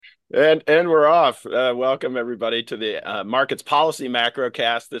And we're off. Welcome everybody to the Markets Policy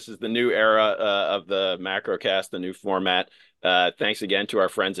Macrocast. This is the new era of the Macrocast, the new format. Thanks again to our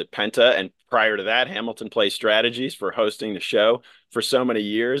friends at Penta, and prior to that, Hamilton Place Strategies for hosting the show for so many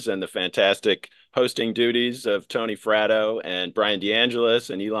years, and the fantastic hosting duties of Tony Fratto and Brian DeAngelis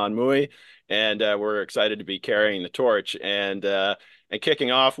and Elon Mui. And we're excited to be carrying the torch and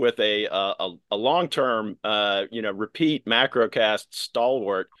kicking off with a long-term, repeat Macrocast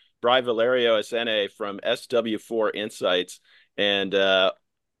stalwart. Brai Valerio-Esene from SW4 Insights. And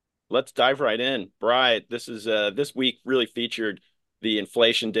let's dive right in. Brai, this week really featured the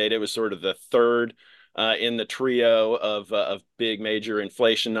inflation data. It was sort of the third in the trio of big major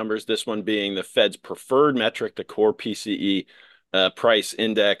inflation numbers. This one being the Fed's preferred metric, the core PCE price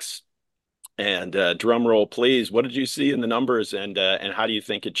index. And drum roll, please. What did you see in the numbers, and how do you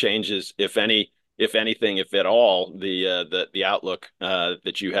think it changes, if anything, if at all, the outlook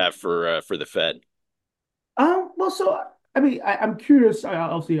that you have for the Fed? Well, so I mean, I'm curious.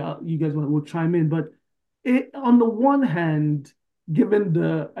 Obviously, you guys will chime in, but on the one hand,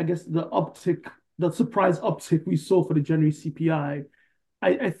 given I guess the uptick, the surprise uptick we saw for the January CPI,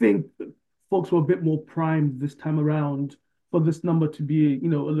 I think folks were a bit more primed this time around for this number to be, a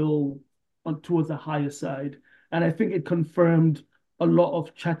little towards the higher side, and I think it confirmed a lot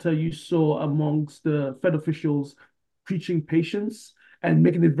of chatter you saw amongst the Fed officials preaching patience and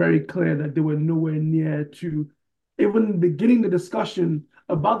making it very clear that they were nowhere near to even beginning the discussion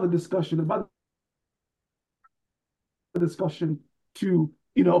about the discussion about the discussion to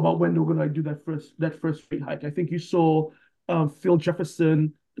about when they were going to do that first rate hike. I think you saw Phil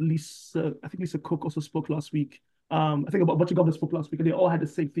Jefferson, Lisa, I think Lisa Cook also spoke last week. I think about a bunch of governors spoke last week, and they all had the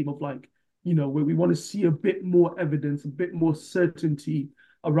same theme of like, where we want to see a bit more evidence, a bit more certainty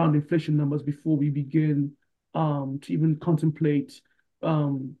around inflation numbers before we begin to even contemplate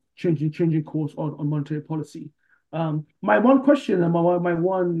changing course on monetary policy. My one question and my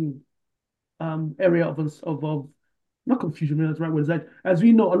one area of not confusion, maybe that's the right word, is that as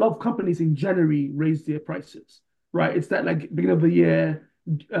we know, a lot of companies in January raise their prices, right? It's that like beginning of the year,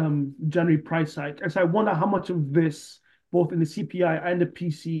 January price hike. And so I wonder how much of this, both in the CPI and the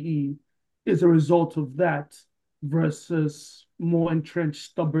PCE, is a result of that versus more entrenched,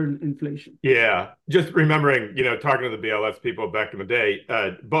 stubborn inflation. Yeah, just remembering, talking to the BLS people back in the day,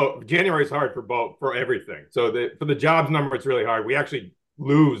 both January is hard for everything. So for the jobs number, it's really hard. We actually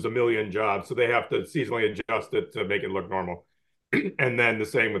lose 1 million jobs, so they have to seasonally adjust it to make it look normal. And then the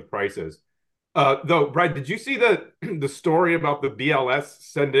same with prices. Though, Brad, did you see the story about the BLS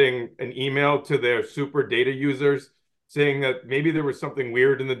sending an email to their super data users saying that maybe there was something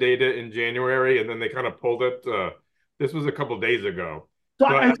weird in the data in January, and then they kind of pulled it? This was a couple days ago. So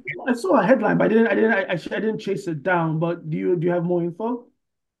So I saw a headline, but I didn't chase it down. But do you have more info?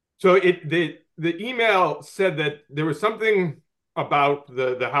 So the email said that there was something about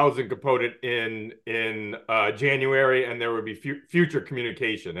the housing component in January, and there would be future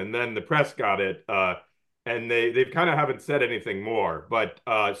communication. And then the press got it, and they kind of haven't said anything more. But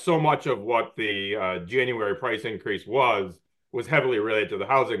so much of what the January price increase was heavily related to the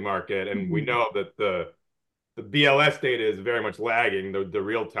housing market, and we Mhm. know that the BLS data is very much lagging the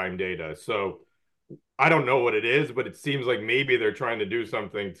real time data. So I don't know what it is, but it seems like maybe they're trying to do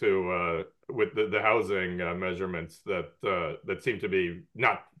something to with the housing measurements that seem to be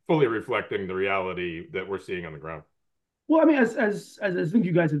not fully reflecting the reality that we're seeing on the ground. Well, I mean, as I think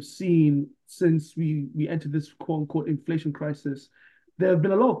you guys have seen since we entered this quote unquote inflation crisis, there have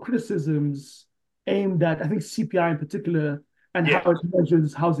been a lot of criticisms aimed at, I think, CPI in particular and how Yeah. it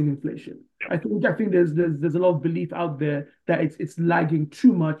measures housing inflation. I think there's a lot of belief out there that it's lagging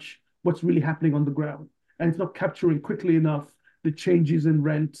too much what's really happening on the ground, and it's not capturing quickly enough the changes in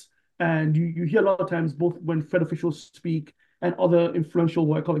rent. And you hear a lot of times, both when Fed officials speak and other influential,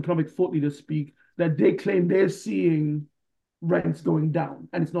 what I call economic thought leaders speak, that they claim they're seeing rents going down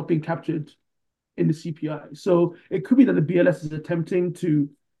and it's not being captured in the CPI. So it could be that the BLS is attempting to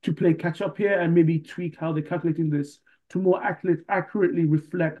play catch up here and maybe tweak how they're calculating this to more accurately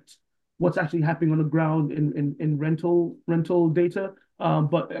reflect what's actually happening on the ground in rental data.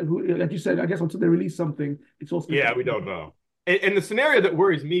 But like you said, I guess until they release something, it's all Yeah, we speculation. don't know. And the scenario that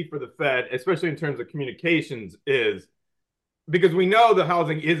worries me for the Fed, especially in terms of communications, is because we know the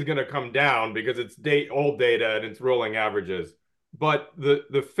housing is going to come down because it's old data and it's rolling averages. But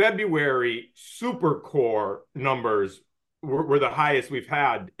the February super core numbers were the highest we've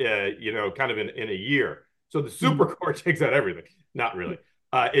had, kind of in a year. So the super Mm. core takes out everything. Not really.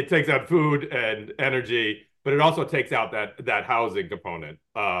 It takes out food and energy, but it also takes out that housing component.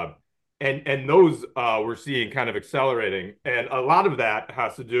 and those we're seeing kind of accelerating, and a lot of that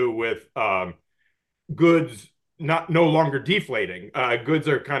has to do with goods not no longer deflating. Goods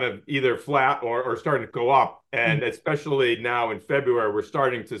are kind of either flat or starting to go up, and especially now in February, we're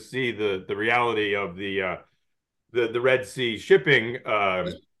starting to see the reality of the Red Sea shipping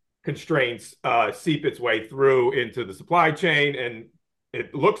constraints seep its way through into the supply chain, and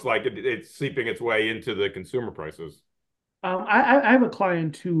it looks like it's seeping its way into the consumer prices. I have a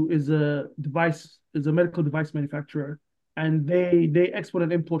client who is a medical device manufacturer, and they export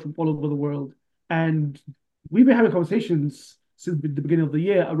and import from all over the world. And we've been having conversations since the beginning of the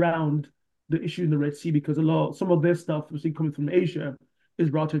year around the issue in the Red Sea because some of their stuff, which is coming from Asia,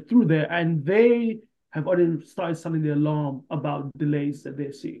 is routed through there, and they have already started sounding the alarm about delays that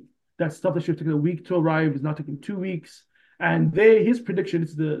they're seeing. That stuff that should have taken a week to arrive is now taking 2 weeks. And his prediction,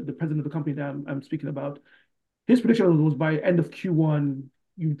 is the president of the company that I'm speaking about, his prediction was by end of Q1,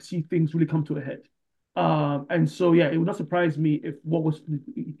 you'd see things really come to a head. And so, yeah, it would not surprise me if what was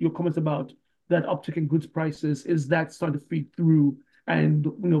your comments about that uptick in goods prices is that starting to feed through. And,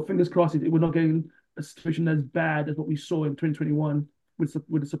 fingers crossed, we're not getting a situation as bad as what we saw in 2021 with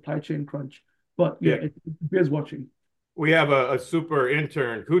the supply chain crunch. But yeah, Yeah. it bears watching. We have a super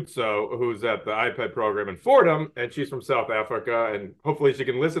intern, Kutso, who's at the iPad program in Fordham, and she's from South Africa, and hopefully she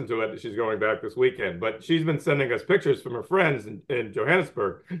can listen to it. She's going back this weekend. But she's been sending us pictures from her friends in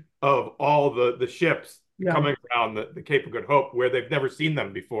Johannesburg of all the ships Yeah. coming around the Cape of Good Hope where they've never seen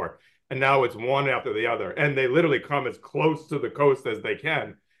them before. And now it's one after the other. And they literally come as close to the coast as they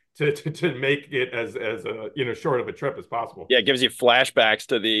can to make it as a short of a trip as possible. Yeah, it gives you flashbacks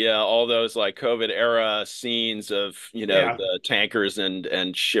to the all those like COVID era scenes of Yeah. the tankers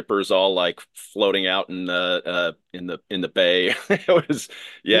and shippers all like floating out in the bay. It was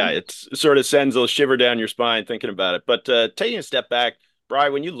Yeah. it sort of sends a shiver down your spine thinking about it. But taking a step back, Bri,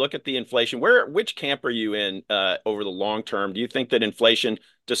 when you look at the inflation, which camp are you in over the long term? Do you think that inflation,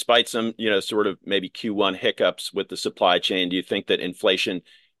 despite some sort of maybe Q1 hiccups with the supply chain, do you think that inflation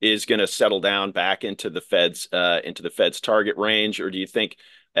is going to settle down back into the Fed's target range, or do you think,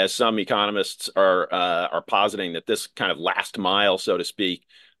 as some economists are positing, that this kind of last mile, so to speak,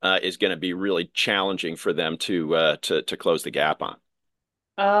 is going to be really challenging for them to close the gap on?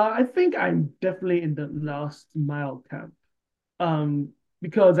 I think I'm definitely in the last mile camp. Um,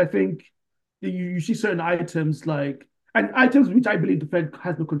 because I think you see certain items and items which I believe the Fed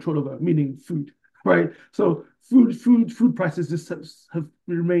has no control over, meaning food, right? So food prices just have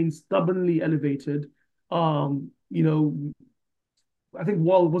remained stubbornly elevated. I think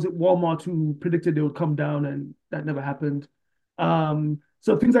was it Walmart who predicted they would come down, and that never happened.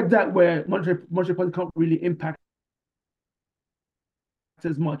 So things like that where monetary policy can't really impact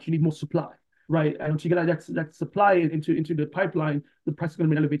as much. You need more supply, right? And once you get that supply into the pipeline, the price is going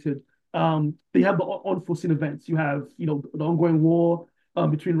to be elevated. They have the unforeseen events. You have the ongoing war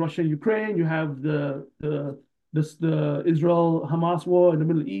between Russia and Ukraine. You have the Israel Hamas war in the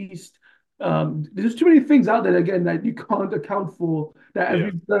Middle East. There's too many things out there again that you can't account for that, as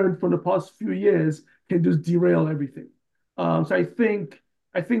we've learned from the past few years, can just derail everything. So I think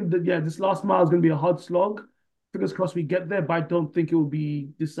that this last mile is going to be a hard slog. Fingers crossed we get there, but I don't think it will be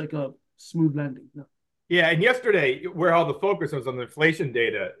just like a smooth landing. No. Yeah, and yesterday, where all the focus was on the inflation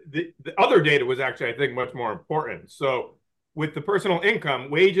data, the other data was actually, I think, much more important. So, with the personal income,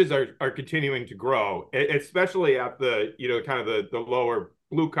 wages are continuing to grow, especially at the kind of the lower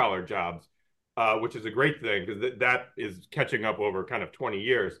blue collar jobs, which is a great thing because that is catching up over kind of 20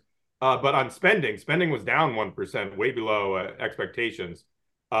 years. But on spending was down 1%, way below expectations.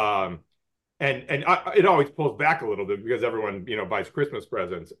 And it always pulls back a little bit because everyone buys Christmas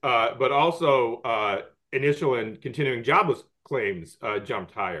presents. But also initial and continuing jobless claims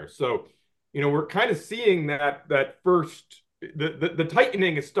jumped higher. So we're kind of seeing that first the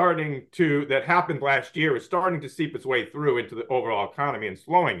tightening is starting that happened last year is starting to seep its way through into the overall economy and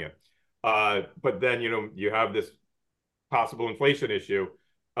slowing it. But then you have this possible inflation issue.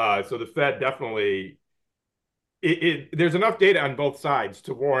 So the Fed definitely there's enough data on both sides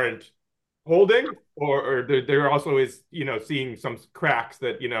to warrant holding, or there also is seeing some cracks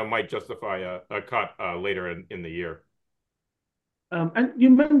that might justify a cut later in the year. And you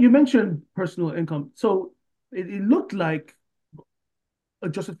mentioned personal income, so it looked like,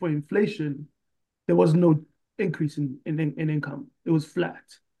 adjusted for inflation, there was no increase in income. It was flat,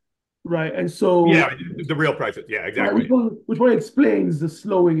 right? And so Yeah, the real prices. Yeah, right, exactly. which one explains the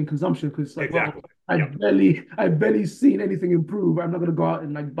slowing in consumption, because like, Exactly. well, Yep. I've barely seen anything improve. I'm not going to go out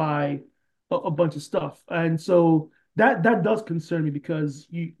and like buy a bunch of stuff. And so that does concern me, because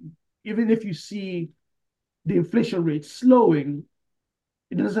even if you see the inflation rate slowing,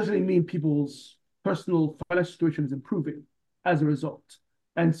 it doesn't necessarily mean people's personal financial situation is improving as a result.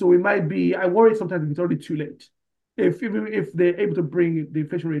 And so it might be, I worry sometimes if it's already too late. If they're able to bring the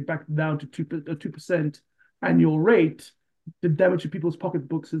inflation rate back down to 2% annual rate, the damage to people's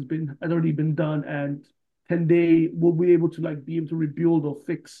pocketbooks has already been done, and can they will be able to be able to rebuild or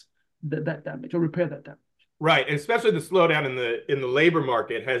fix that damage or repair that damage. Right, and especially the slowdown in the labor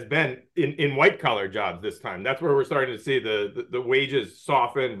market has been in white collar jobs this time. That's where we're starting to see the wages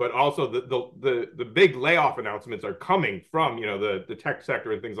soften, but also the big layoff announcements are coming from the tech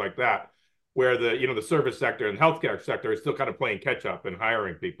sector and things like that, where the service sector and healthcare sector is still kind of playing catch up and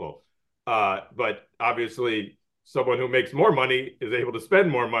hiring people. But obviously, someone who makes more money is able to spend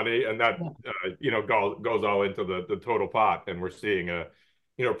more money, and that goes all into the total pot. And we're seeing a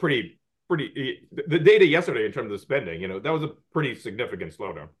pretty the data yesterday in terms of spending, that was a pretty significant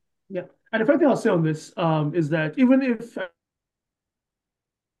slowdown. Yeah. And the first thing I'll say on this is that even if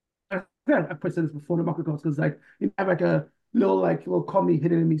I've said this before the market goes, because you have a little commie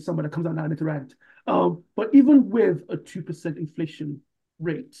hidden in me, somebody that comes out now and interact. But even with a 2% inflation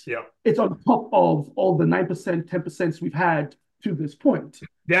rate, yeah, it's on top of all the 9%, 10% we've had to this point.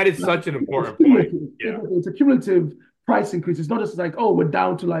 That is such an important point. Yeah. It's a cumulative price increase. It's not just we're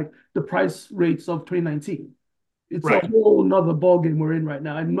down to the price rates of 2019. It's right. A whole nother ballgame we're in right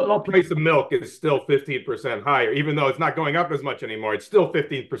now. And a lot of people, the price of milk is still 15% higher, even though it's not going up as much anymore. It's still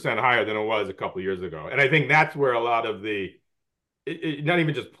 15% higher than it was a couple of years ago. And I think that's where a lot of not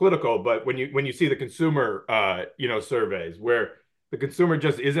even just political, but when you see the consumer, surveys where the consumer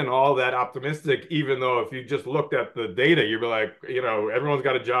just isn't all that optimistic, even though if you just looked at the data, you'd be like, everyone's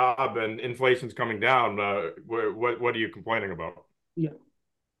got a job and inflation's coming down. What are you complaining about? Yeah.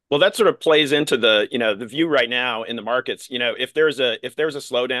 Well, that sort of plays into the view right now in the markets. If there's a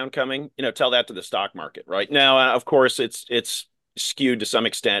slowdown coming, tell that to the stock market right now. Of course, it's skewed to some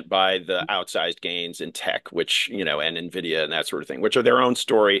extent by the outsized gains in tech, which, and Nvidia and that sort of thing, which are their own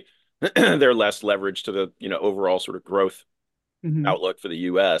story. They're less leveraged to the, overall sort of growth outlook for the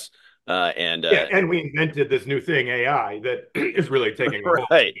U.S. And we invented this new thing, AI, that is really taking a hold.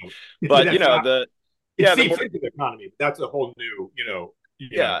 Right. But it seeps into the economy. That's a whole new,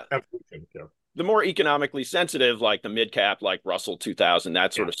 evolution. Yeah. The more economically sensitive, like the mid cap, like Russell 2000,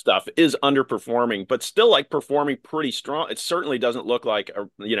 that sort of stuff, is underperforming, but still performing pretty strong. It certainly doesn't look like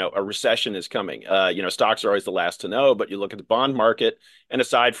a recession is coming. Stocks are always the last to know, but you look at the bond market, and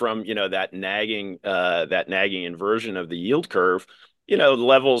aside from that nagging inversion of the yield curve, the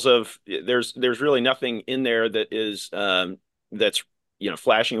levels of there's really nothing in there that is that's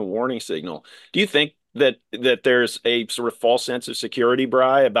flashing a warning signal. Do you think that there's a sort of false sense of security,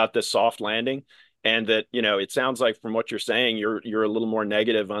 Brai, about this soft landing, and that it sounds like from what you're saying you're a little more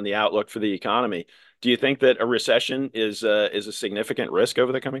negative on the outlook for the economy? Do you think that a recession is a significant risk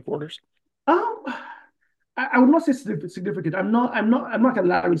over the coming quarters? I would not say significant. I'm not like a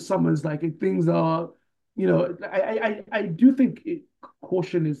Larry Summers. If things are, I do think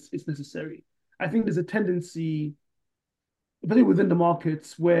caution is necessary. I think there's a tendency, especially within the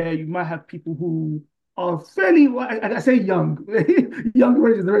markets, where you might have people who are fairly, I say young, young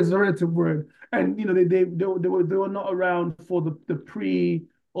is a relative word, and they were not around for the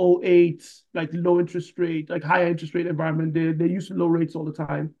pre-08 low interest rate, higher interest rate environment. They're used to low rates all the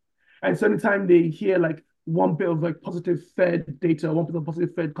time, and so anytime they hear one bit of positive Fed data, one bit of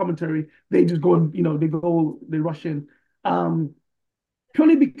positive Fed commentary, they just go and they rush in,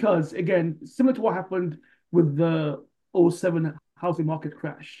 purely because, again, similar to what happened with the 07 housing market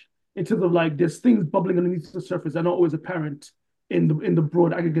crash, in terms of there's things bubbling underneath the surface that are not always apparent in the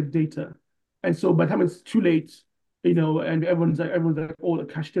broad aggregate data. And so by the time it's too late, and everyone's all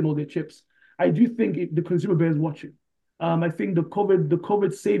cashed in all their chips, I do think the consumer bears watching. I think the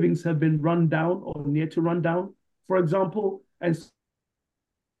COVID savings have been run down or near to run down, for example. And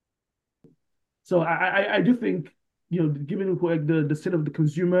so I do think, given the state of the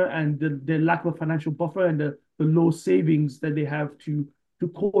consumer and the lack of financial buffer and the low savings that they have to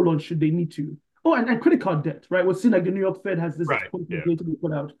call on should they need to. Oh, and credit card debt, right? We're seeing the New York Fed has this data we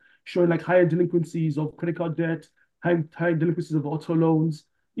put out showing higher delinquencies of credit card debt, high delinquencies of auto loans.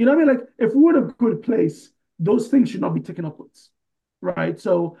 You know what I mean? If we're in a good place, those things should not be taken upwards, right?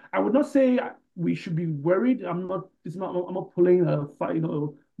 So I would not say we should be worried. I'm not pulling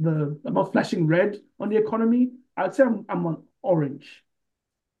I'm not flashing red on the economy. I'd say I'm on orange.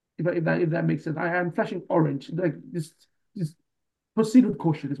 If that makes sense. I am flashing orange. Just proceed with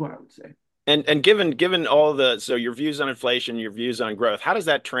caution is what I would say. And given all so your views on inflation, your views on growth, how does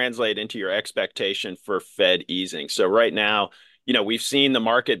that translate into your expectation for Fed easing? So right now, we've seen the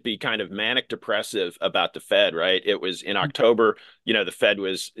market be kind of manic depressive about the Fed, right? It was in October, the Fed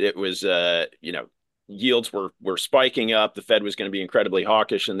was it was yields were spiking up. The Fed was going to be incredibly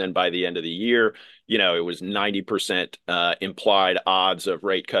hawkish, and then by the end of the year, it was 90% implied odds of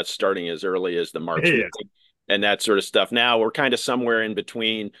rate cuts starting as early as the March Yeah. meeting and that sort of stuff. Now we're kind of somewhere in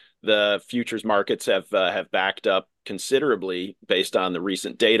between. The futures markets have backed up considerably based on the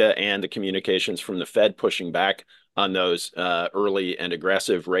recent data and the communications from the Fed pushing back on those early and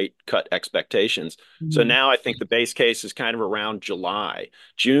aggressive rate cut expectations. So Mm. now I think the base case is kind of around July,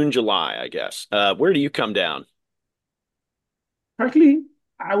 June, July, I guess. Where do you come down? Frankly,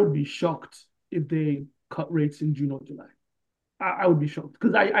 I would be shocked if they cut rates in June or July. I would be shocked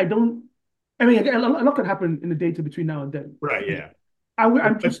because I don't. I mean, again, a lot could happen in the data between now and then. Right. Yeah.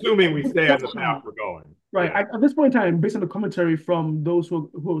 I'm just Assuming we at this stay on point the in path time, we're going. right. Yeah. At this point in time, based on the commentary from those who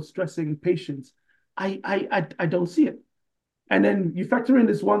are stressing patience, I don't see it. And then you factor in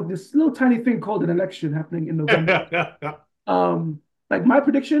this little tiny thing called an election happening in November. Um, like my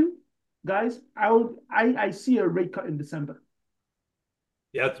prediction, guys, I see a rate cut in December.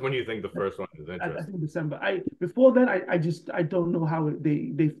 Yeah, that's when you think the first one is I interesting. think December. I before then, I don't know how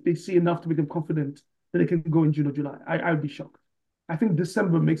they see enough to make them confident that they can go in June or July. I would be shocked. I think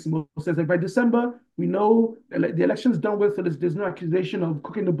December makes the most sense. Like by December, we know the election's done with, so there's no accusation of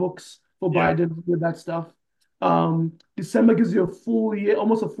cooking the books for Yeah. Biden with that stuff. December gives you a full year,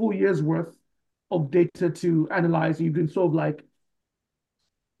 almost a full year's worth of data to analyze. And you can sort of like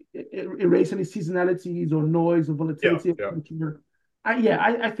erase any seasonalities or noise or Yeah. volatility. Yeah.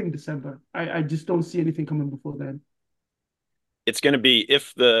 I think December. I just don't see anything coming before then. It's going to be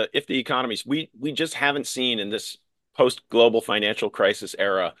if the economies we just haven't seen in this post global financial crisis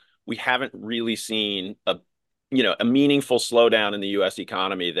era, we haven't really seen a meaningful slowdown in the US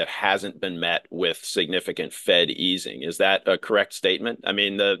economy that hasn't been met with significant Fed easing. Is that a correct statement? I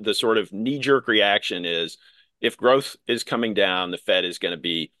mean, the sort of knee-jerk reaction is if growth is coming down, the Fed is going to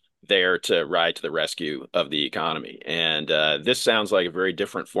be there to ride to the rescue of the economy. And this sounds like a very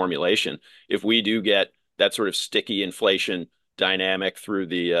different formulation. If we do get that sort of sticky inflation dynamic through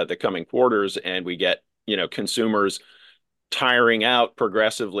the coming quarters, and we get consumers tiring out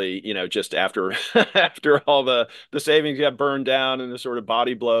progressively, just after after all the savings got burned down and the sort of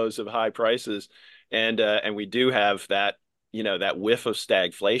body blows of high prices, and we do have that whiff of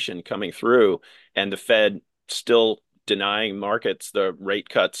stagflation coming through, and the Fed still denying markets the rate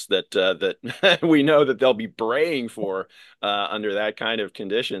cuts that we know that they'll be braying for under that kind of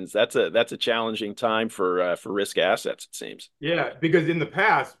conditions. That's a challenging time for risk assets, it seems. Yeah, because in the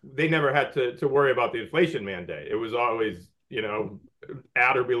past they never had to worry about the inflation mandate. It was always,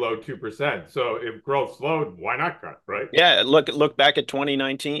 at or below 2%. So if growth slowed, why not cut, right? Yeah, look back at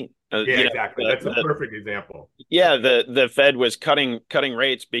 2019. Yeah, exactly. That's a The perfect example. Yeah, the Fed was cutting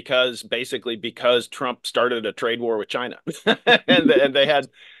rates because Trump started a trade war with China,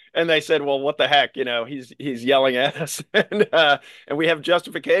 and they said, well, what the heck, he's yelling at us, and we have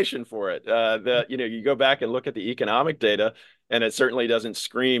justification for it. You go back and look at the economic data, and it certainly doesn't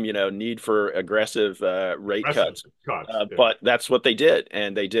scream, need for aggressive rate Aggressive cuts. cuts. Yeah. But that's what they did,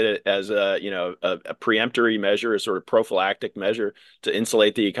 and they did it as a preemptory measure, a sort of prophylactic measure to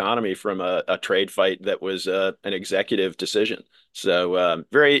insulate the economy from a trade fight that was an executive decision. So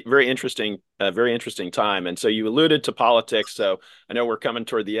very, very interesting time. And so you alluded to politics. So I know we're coming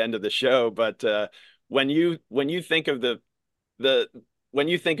toward the end of the show, but when you think of the when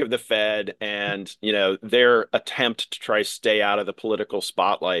you think of the Fed and their attempt to try to stay out of the political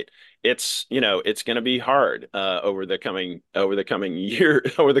spotlight, it's going to be hard over the coming year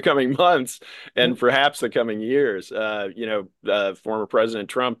over the coming months and perhaps the coming years. Former President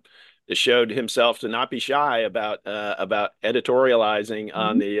Trump showed himself to not be shy about editorializing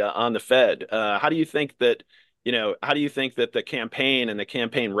on Mhm. the Fed. How do you think that the campaign and the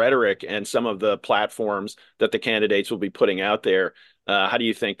campaign rhetoric and some of the platforms that the candidates will be putting out there, how do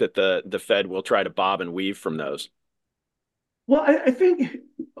you think that the Fed will try to bob and weave from those? Well, I think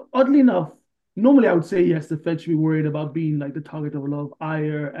oddly enough, normally I would say yes, the Fed should be worried about being like the target of a lot of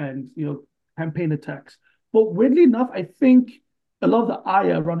ire and campaign attacks. But weirdly enough, I think a lot of the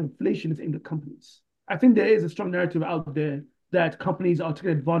ire around inflation is aimed at companies. I think there is a strong narrative out there that companies are taking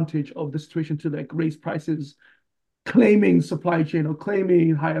advantage of the situation to like raise prices, claiming supply chain or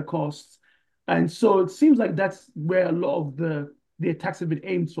claiming higher costs. And so it seems like that's where a lot of the attacks have been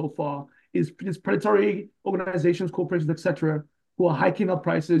aimed so far is predatory organizations, corporations, etc., who are hiking up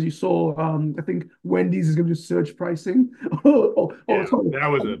prices. You saw, I think Wendy's is going to do surge pricing, or Yeah, sorry, that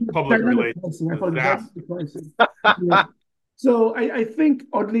was a public dynamic relations pricing. I thought disaster. dynamic pricing. Yeah. So I think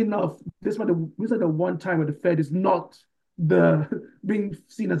oddly enough, this might be the one time where the Fed is not the being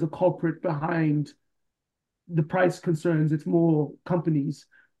seen as a culprit behind the price concerns. It's more companies.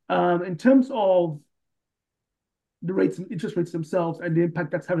 In terms of the rates and interest rates themselves and the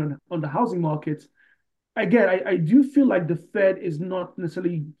impact that's having on the housing market, again, I do feel like the Fed is not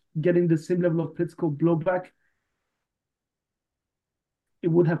necessarily getting the same level of political blowback it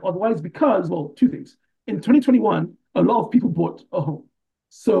would have otherwise because, well, two things. In 2021, a lot of people bought a home.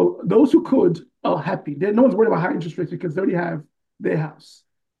 So those who could are happy. No one's worried about high interest rates because they already have their house.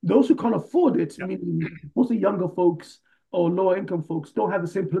 Those who can't afford it, Yeah. meaning mostly younger folks or lower income folks, don't have the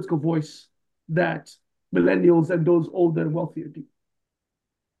same political voice that millennials and those older and wealthier do.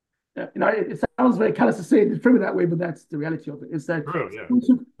 It sounds very callous to say it, frame it that way, but that's the reality of it. Is that True, yeah. Been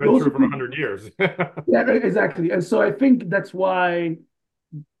those true who for 100 years. yeah, exactly. And so I think that's why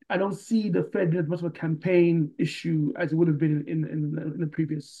I don't see the Fed as much of a campaign issue as it would have been in the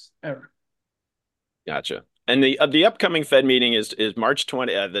previous era. Gotcha. And the upcoming Fed meeting is March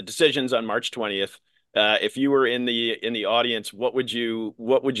 20. The decision's on March 20th. If you were in the audience, what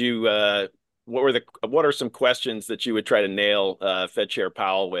are some questions that you would try to nail Fed Chair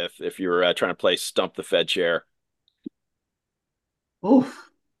Powell with if you were trying to play stump the Fed chair? Oh,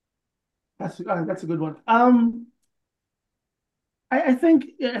 that's a good one. I think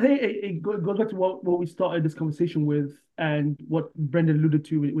it goes back to what we started this conversation with and what Brendan alluded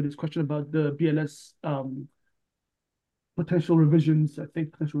to with his question about the BLS potential revisions. I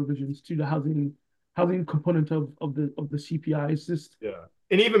think potential revisions to the housing component of the CPI. It's just Yeah.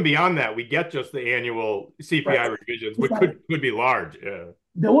 And even beyond that, we get just the annual CPI right. revisions, which could be large. Yeah.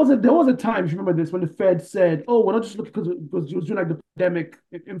 There was a time, if you remember this, when the Fed said, "Oh, we're not just looking because it was during like the pandemic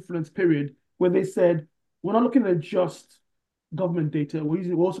influence period," where they said, "We're not looking at just government data.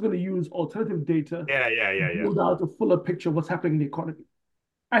 We're also going to use alternative data to Yeah. build out a fuller picture of what's happening in the economy."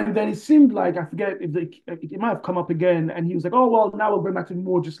 And then it seemed like, I forget if it might have come up again, and he was like, "Oh, well, now we're going back to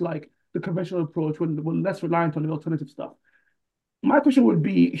more just like the conventional approach, when we're less reliant on the alternative stuff." My question would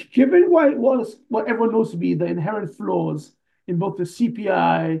be, given what everyone knows to be the inherent flaws in both the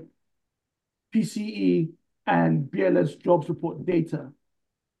CPI, PCE, and BLS jobs report data,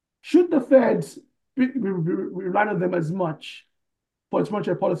 should the Fed rely on them as much for its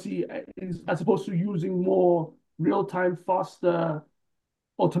monetary policy as opposed to using more real-time, faster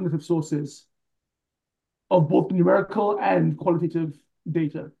alternative sources of both numerical and qualitative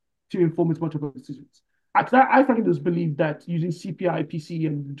data to inform its monetary decisions? I frankly just believe that using CPI, PCE,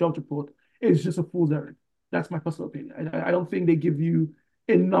 and the jobs report is just a fool's errand. That's my personal opinion. I don't think they give you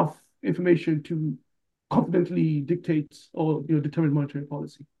enough information to confidently dictate or determine monetary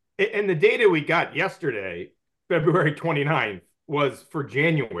policy. And the data we got yesterday, February 29th, was for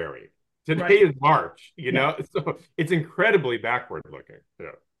January. Today Right. is March, so it's incredibly backward looking.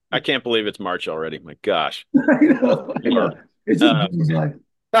 Yeah. I can't believe it's March already. My gosh. I know. It's just like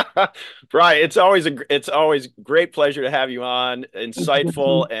Brai, it's always great pleasure to have you on.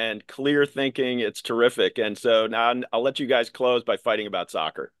 Insightful and clear thinking. It's terrific. And so now I'll let you guys close by fighting about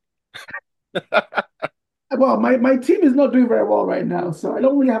soccer. well, my team is not doing very well right now, so I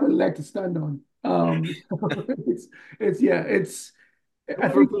don't really have a leg to stand on. It's I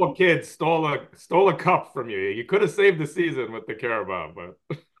think Liverpool kids stole a cup from you. You could have saved the season with the Carabao,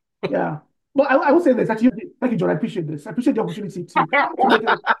 but yeah. But I will say this actually. Thank you, John. I appreciate this. I appreciate the opportunity to make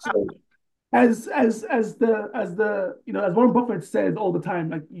it. So, as as Warren Buffett says all the time,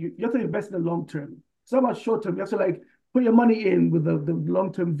 like you have to invest in the long term. It's not about short term. You have to like put your money in with the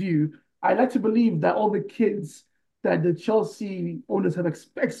long term view. I like to believe that all the kids that the Chelsea owners have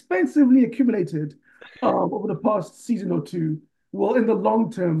expensively accumulated over the past season or two will, in the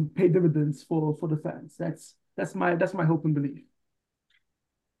long term, pay dividends for the fans. That's my hope and belief.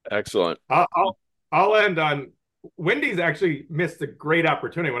 Excellent. I'll end on Wendy's actually missed a great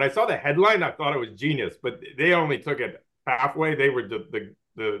opportunity. When I saw the headline, I thought it was genius, but they only took it halfway. They were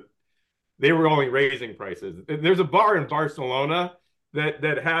they were only raising prices. There's a bar in Barcelona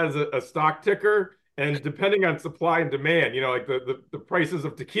that has a stock ticker, and depending on supply and demand, like the prices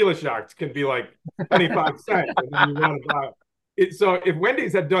of tequila shots can be like 25 cents, and then you want to buy it. So if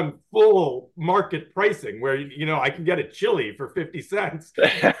Wendy's had done full market pricing, where I can get a chili for 50 cents,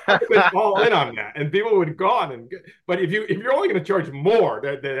 I've been all in on that, and people would have gone. But if you're only going to charge more,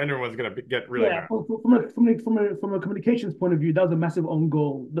 then everyone's going to get really mad. From a communications point of view, that was a massive own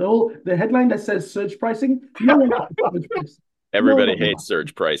goal. The headline that says surge pricing, no one likes surge pricing. Everybody hates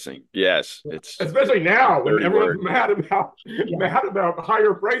surge pricing. Yes, it's especially now when everyone's word. mad about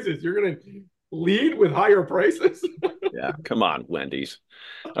higher prices. You're gonna Lead with higher prices. Yeah, come on, Wendy's.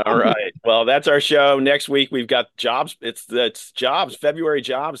 All right. Well, that's our show. Next week we've got jobs. It's jobs. February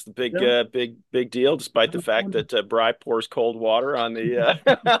jobs. The big Yeah. big deal. Despite the fact that Bry pours cold water on the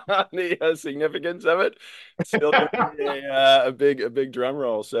on the significance of it, it's still going to be a big drum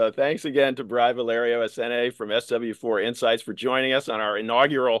roll. So thanks again to Brai Valerio-Esene from SW4 Insights for joining us on our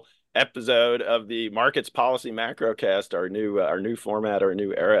inaugural episode of the Markets Policy Macrocast, our new format, our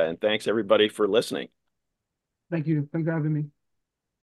new era. And thanks everybody for listening. Thank you. Thanks for having me.